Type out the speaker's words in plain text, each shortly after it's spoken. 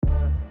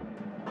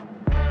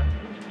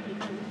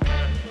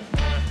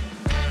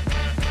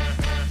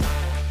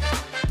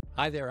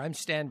Hi there, I'm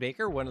Stan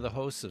Baker, one of the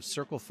hosts of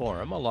Circle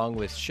Forum, along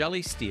with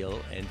Shelley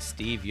Steele and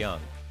Steve Young.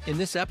 In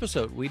this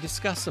episode, we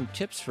discuss some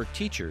tips for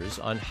teachers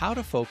on how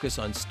to focus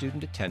on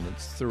student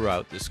attendance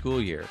throughout the school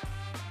year.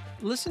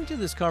 Listen to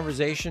this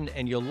conversation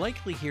and you'll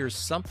likely hear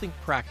something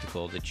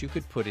practical that you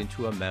could put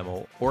into a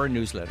memo or a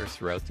newsletter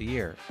throughout the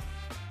year.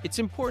 It's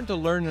important to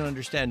learn and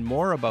understand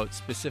more about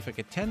specific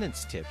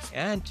attendance tips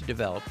and to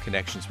develop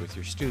connections with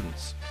your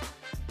students.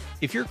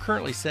 If you're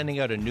currently sending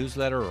out a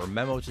newsletter or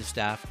memo to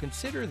staff,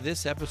 consider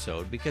this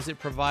episode because it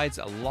provides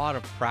a lot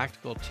of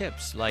practical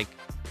tips like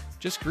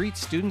just greet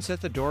students at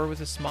the door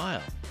with a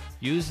smile,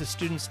 use the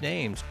students'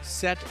 names,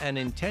 set an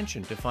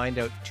intention to find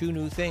out 2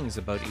 new things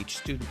about each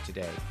student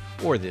today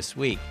or this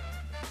week.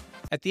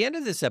 At the end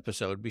of this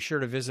episode, be sure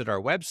to visit our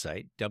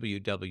website,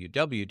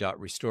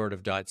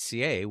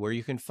 www.restorative.ca, where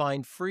you can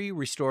find free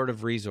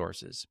restorative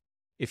resources.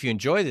 If you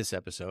enjoy this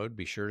episode,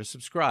 be sure to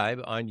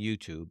subscribe on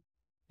YouTube.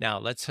 Now,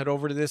 let's head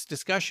over to this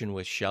discussion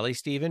with Shelley,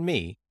 Steve, and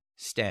me,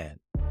 Stan.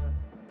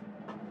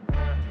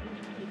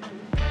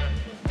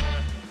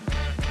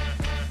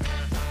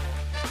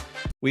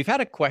 We've had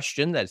a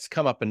question that's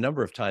come up a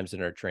number of times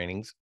in our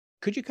trainings.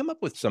 Could you come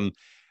up with some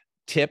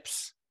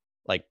tips,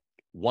 like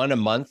 1 a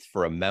month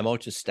for a memo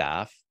to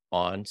staff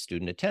on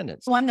student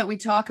attendance? One that we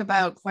talk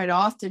about quite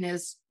often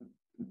is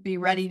be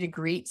ready to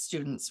greet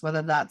students,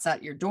 whether that's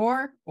at your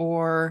door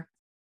or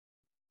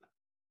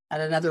at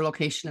another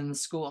location in the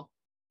school.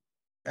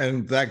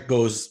 And that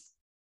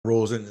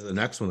rolls into the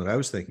next one that I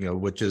was thinking of,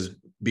 which is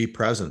be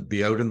present,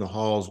 be out in the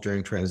halls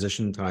during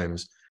transition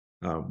times,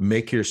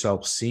 make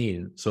yourself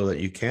seen so that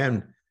you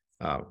can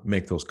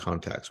make those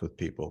contacts with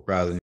people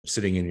rather than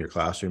sitting in your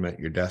classroom at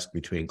your desk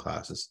between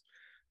classes.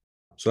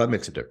 So that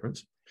makes a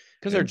difference.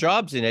 Because our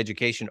jobs in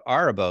education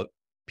are about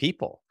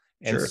people.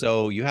 And Sure.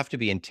 So you have to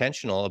be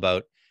intentional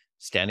about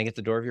standing at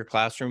the door of your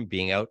classroom,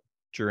 being out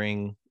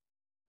during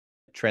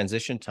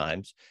transition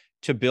times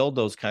to build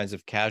those kinds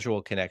of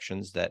casual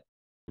connections that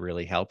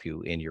really help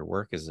you in your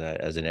work as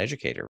an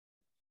educator.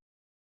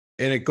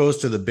 And it goes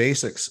to the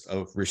basics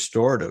of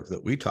restorative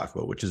that we talk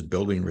about, which is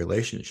building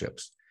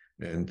relationships.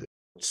 And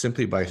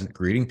simply by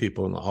greeting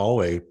people in the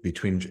hallway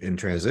in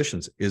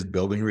transitions is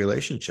building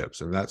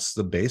relationships. And that's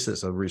the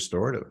basis of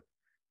restorative.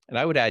 And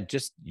I would add,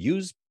 just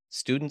use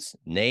students'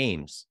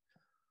 names.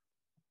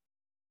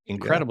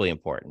 Incredibly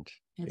important.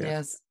 It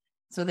is.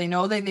 So they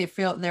know that they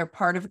feel they're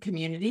part of a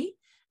community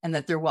and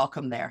that they're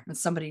welcome there and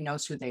somebody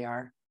knows who they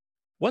are.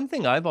 One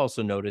thing I've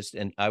also noticed,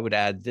 and I would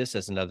add this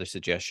as another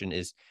suggestion,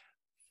 is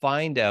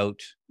find out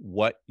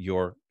what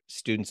your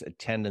students'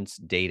 attendance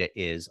data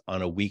is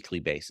on a weekly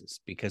basis,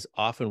 because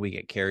often we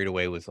get carried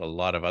away with a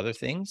lot of other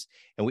things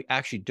and we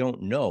actually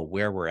don't know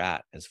where we're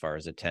at as far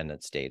as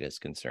attendance data is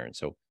concerned.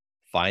 So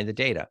find the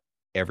data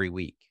every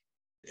week.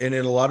 And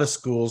in a lot of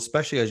schools,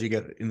 especially as you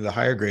get into the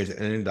higher grades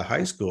and into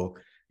high school,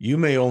 you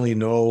may only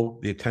know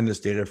the attendance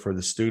data for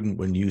the student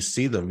when you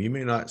see them. You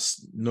may not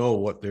know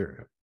what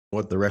the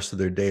rest of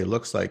their day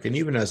looks like. And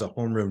even as a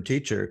homeroom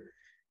teacher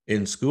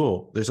in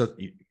school,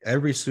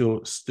 every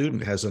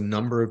student has a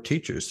number of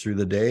teachers through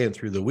the day and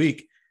through the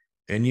week.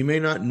 And you may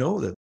not know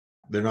that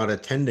they're not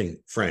attending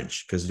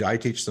French, because I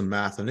teach them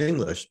math and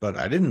English, but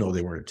I didn't know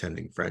they weren't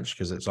attending French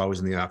because it's always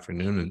in the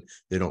afternoon and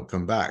they don't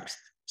come back.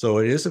 So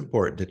it is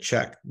important to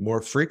check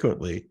more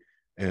frequently,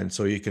 and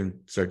so you can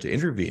start to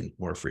intervene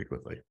more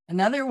frequently.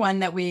 Another one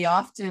that we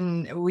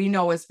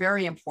know is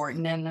very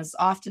important and is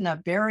often a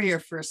barrier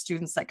for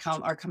students that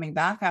are coming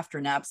back after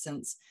an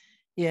absence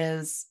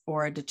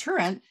or a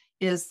deterrent,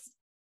 is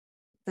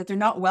that they're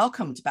not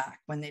welcomed back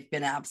when they've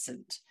been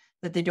absent,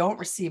 that they don't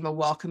receive a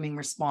welcoming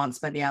response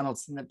by the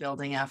adults in the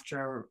building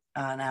after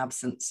an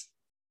absence.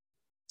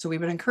 So we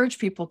would encourage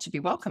people to be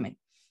welcoming.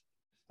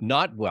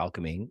 Not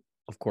welcoming,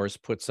 of course,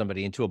 puts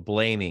somebody into a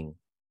blaming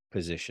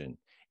position.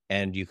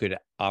 And you could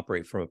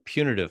operate from a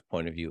punitive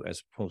point of view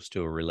as opposed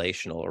to a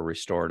relational or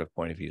restorative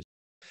point of view.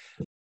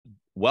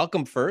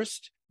 Welcome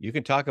first. You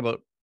can talk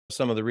about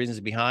some of the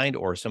reasons behind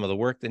or some of the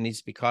work that needs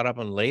to be caught up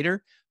on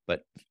later.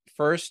 But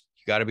first,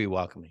 you got to be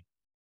welcoming.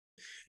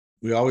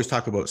 We always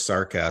talk about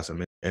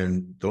sarcasm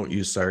and don't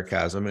use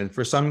sarcasm. And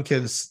for some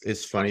kids,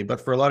 it's funny, but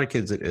for a lot of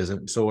kids, it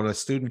isn't. So when a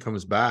student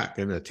comes back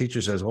and the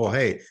teacher says, "Oh,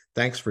 hey,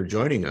 thanks for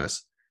joining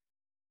us,"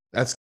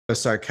 that's a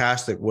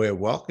sarcastic way of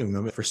welcoming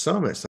them. For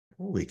some, it's like,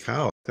 holy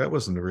cow, that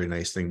wasn't a very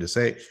nice thing to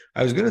say.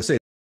 I was going to say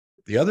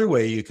the other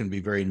way you can be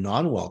very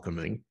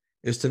non-welcoming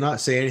is to not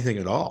say anything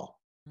at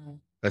all. Mm-hmm.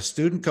 A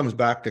student comes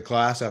back to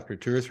class after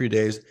 2 or 3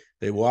 days,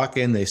 they walk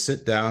in, they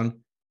sit down,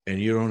 and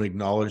you don't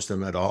acknowledge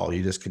them at all.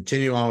 You just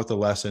continue on with the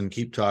lesson,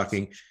 keep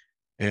talking,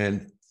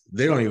 and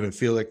they don't even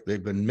feel like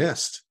they've been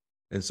missed.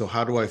 And so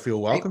how do I feel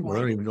welcome? I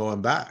don't even know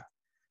I'm back.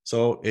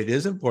 So it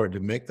is important to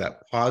make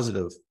that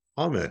positive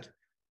comment.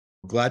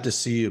 Glad to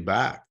see you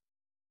back.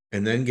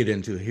 And then get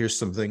into, here's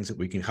some things that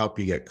we can help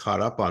you get caught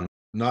up on.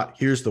 Not,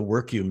 here's the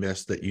work you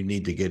missed that you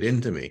need to get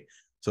into me.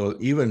 So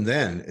even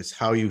then, it's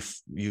how you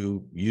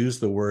use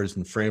the words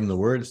and frame the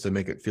words to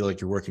make it feel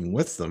like you're working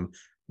with them,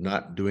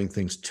 not doing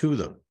things to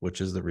them, which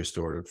is the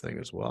restorative thing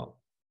as well.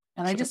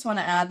 And I just want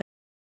to add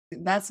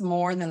That's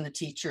more than the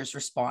teacher's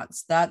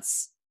response.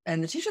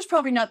 And the teacher's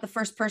probably not the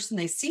first person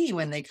they see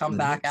when they come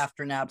back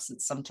after an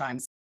absence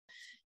sometimes.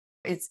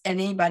 It's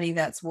anybody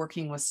that's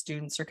working with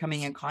students or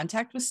coming in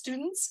contact with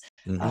students,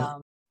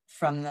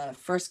 from the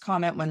first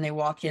comment when they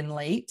walk in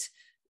late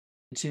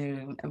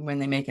to when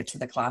they make it to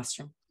the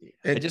classroom.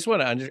 I just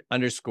want to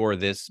underscore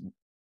this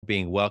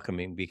being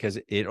welcoming, because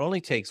it only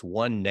takes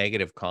one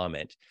negative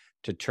comment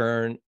to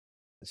turn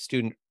the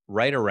student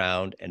right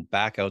around and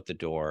back out the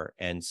door.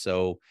 And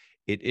so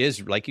it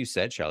is, like you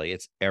said, Shelley,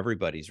 it's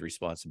everybody's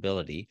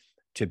responsibility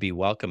to be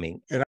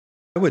welcoming. And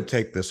I would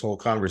take this whole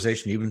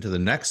conversation even to the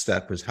next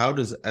step is how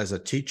does, as a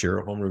teacher,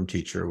 a homeroom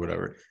teacher or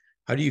whatever,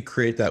 how do you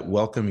create that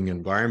welcoming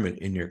environment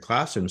in your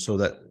classroom so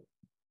that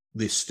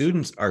the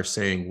students are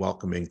saying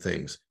welcoming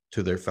things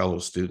to their fellow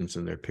students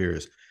and their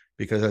peers?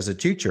 Because as a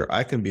teacher,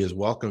 I can be as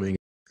welcoming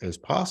as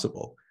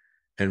possible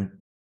and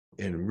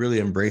really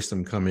embrace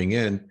them coming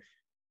in.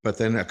 But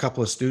then a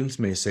couple of students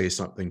may say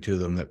something to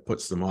them that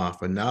puts them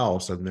off. And now all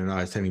of a sudden they're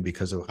not attending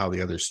because of how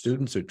the other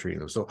students are treating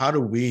them. So how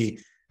do we,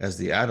 as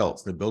the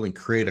adults in the building,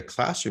 create a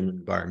classroom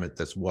environment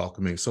that's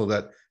welcoming so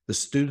that the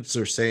students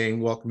are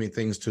saying welcoming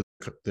things to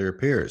their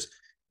peers?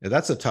 And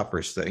that's a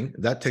tougher thing.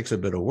 That takes a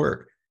bit of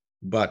work.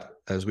 But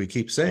as we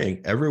keep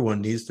saying,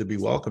 everyone needs to be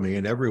welcoming,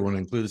 and everyone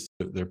includes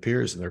their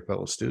peers and their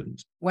fellow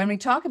students. When we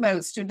talk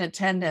about student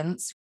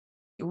attendance,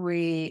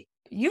 we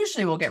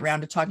usually will get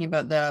around to talking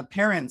about the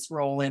parents'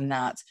 role in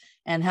that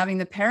and having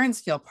the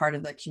parents feel part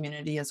of the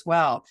community as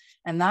well.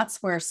 And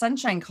that's where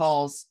Sunshine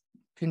Calls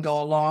can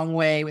go a long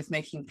way with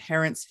making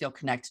parents feel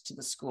connected to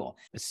the school.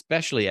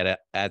 Especially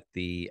at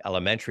the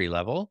elementary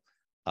level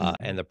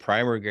and the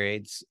primary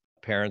grades,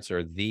 parents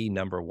are the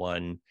number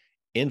one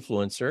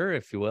influencer,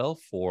 if you will,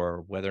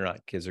 for whether or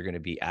not kids are going to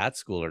be at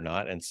school or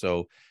not. And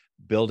so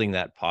building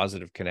that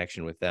positive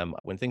connection with them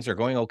when things are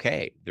going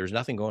okay, there's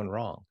nothing going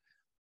wrong,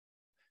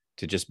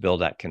 to just build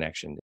that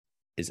connection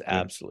is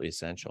absolutely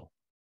essential.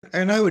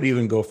 And I would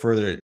even go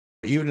further,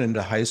 even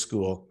into high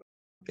school.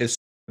 It's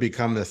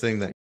become the thing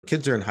that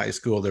kids are in high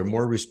school, they're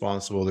more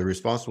responsible. They're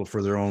responsible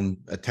for their own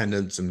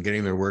attendance and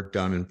getting their work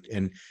done.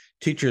 And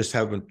teachers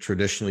haven't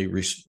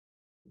traditionally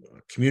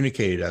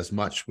communicated as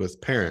much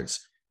with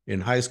parents in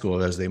high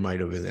school as they might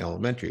have in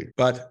elementary.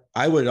 But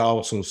I would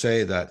also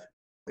say that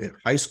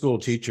high school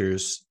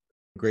teachers,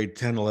 grade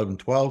 10, 11,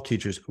 12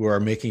 teachers who are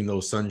making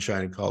those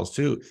sunshine calls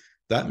too,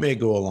 that may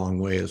go a long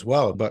way as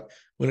well. But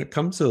when it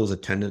comes to those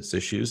attendance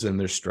issues and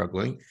they're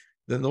struggling,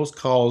 then those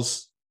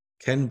calls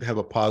can have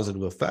a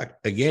positive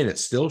effect. Again, it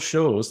still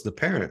shows the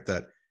parent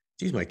that,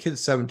 geez, my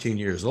kid's 17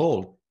 years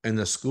old and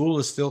the school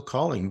is still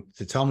calling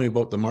to tell me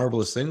about the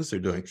marvelous things they're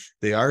doing.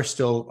 They are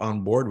still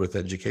on board with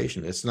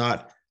education. It's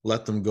not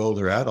let them go,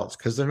 they're adults,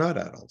 because they're not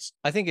adults.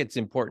 I think it's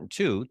important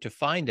too to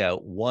find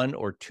out one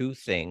or two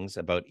things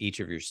about each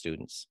of your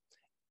students,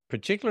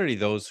 particularly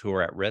those who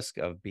are at risk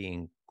of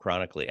being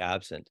chronically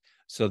absent,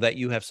 so that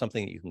you have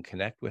something that you can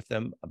connect with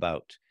them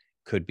about.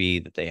 Could be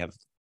that they have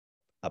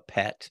a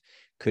pet,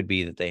 could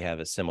be that they have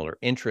a similar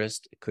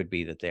interest, it could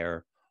be that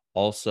they're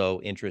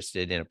also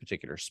interested in a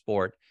particular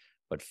sport,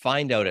 but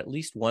find out at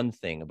least one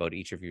thing about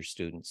each of your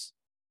students,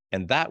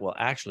 and that will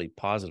actually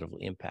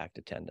positively impact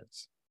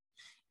attendance.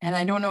 And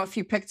I don't know if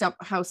you picked up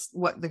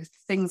what the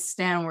things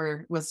Stan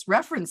was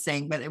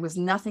referencing, but it was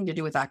nothing to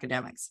do with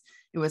academics.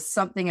 It was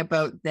something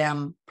about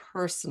them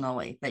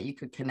personally that you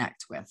could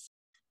connect with,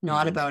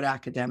 not about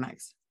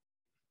academics.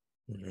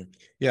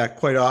 Yeah,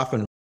 quite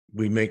often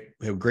we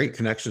have great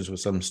connections with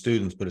some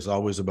students, but it's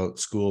always about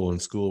school and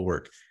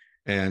schoolwork.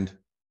 And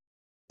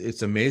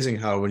it's amazing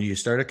how when you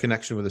start a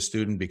connection with a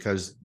student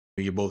because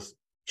you both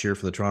cheer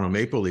for the Toronto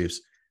Maple Leafs,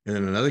 and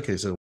in another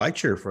case, I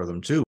cheer for them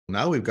too.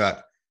 Now we've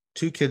got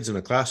two kids in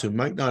a class who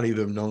might not even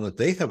have known that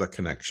they have a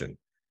connection,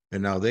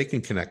 and now they can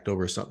connect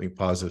over something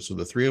positive. So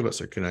the three of us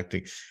are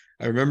connecting.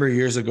 I remember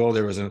years ago,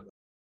 there was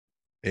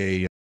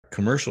a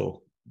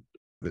commercial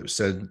that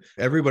said,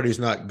 everybody's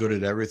not good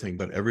at everything,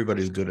 but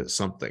everybody's good at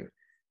something.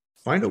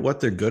 Find out what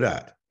they're good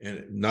at,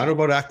 and not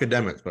about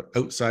academics, but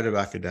outside of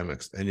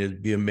academics. And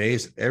you'd be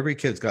amazed. Every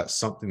kid's got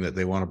something that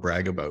they want to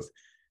brag about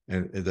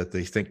and that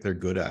they think they're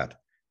good at.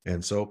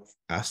 And so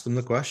ask them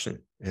the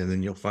question, and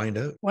then you'll find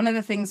out. One of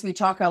the things we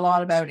talk a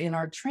lot about in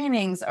our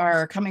trainings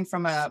are coming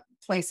from a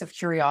place of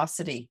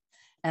curiosity,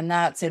 and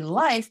that's in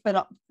life.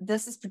 But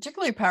this is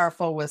particularly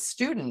powerful with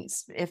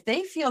students. If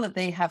they feel that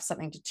they have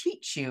something to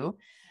teach you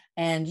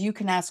and you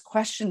can ask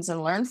questions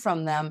and learn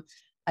from them,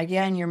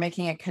 again, you're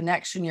making a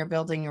connection, you're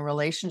building a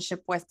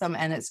relationship with them,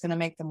 and it's going to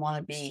make them want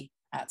to be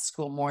at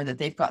school more, that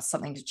they've got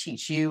something to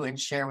teach you and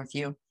share with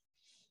you.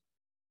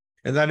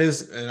 And that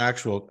is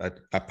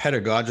a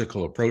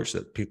pedagogical approach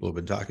that people have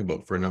been talking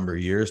about for a number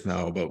of years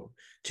now, about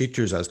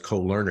teachers as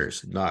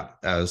co-learners, not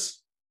as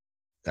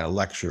a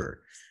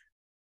lecturer.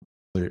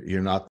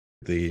 You're not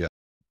the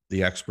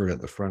expert at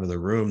the front of the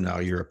room now,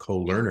 you're a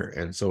co-learner.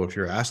 And so if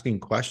you're asking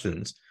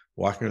questions,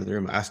 walking into the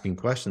room asking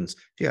questions,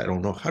 I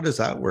don't know, how does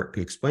that work?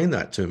 Explain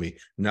that to me.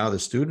 Now the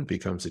student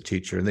becomes a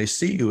teacher and they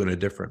see you in a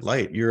different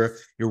light. You're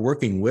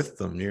working with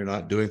them. You're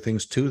not doing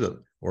things to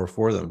them or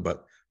for them,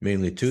 but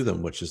mainly to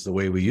them, which is the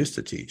way we used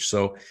to teach.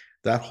 So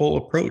that whole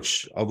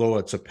approach, although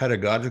it's a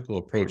pedagogical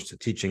approach to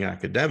teaching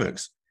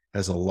academics,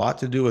 has a lot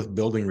to do with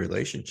building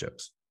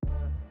relationships.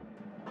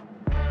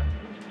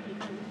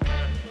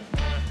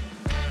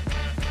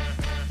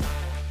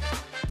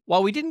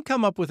 While we didn't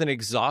come up with an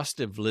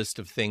exhaustive list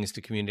of things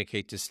to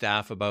communicate to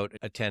staff about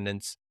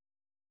attendance,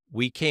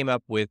 we came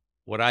up with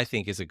what I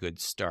think is a good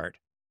start.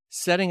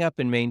 Setting up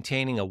and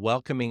maintaining a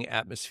welcoming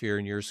atmosphere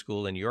in your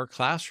school and your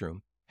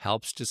classroom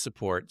helps to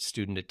support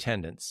student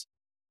attendance.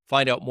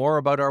 Find out more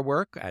about our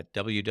work at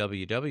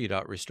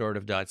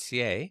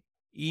www.restorative.ca.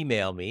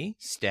 Email me,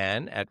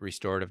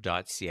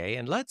 stan@restorative.ca,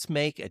 and let's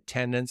make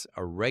attendance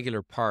a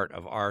regular part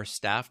of our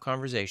staff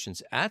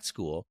conversations at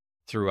school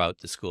throughout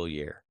the school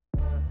year.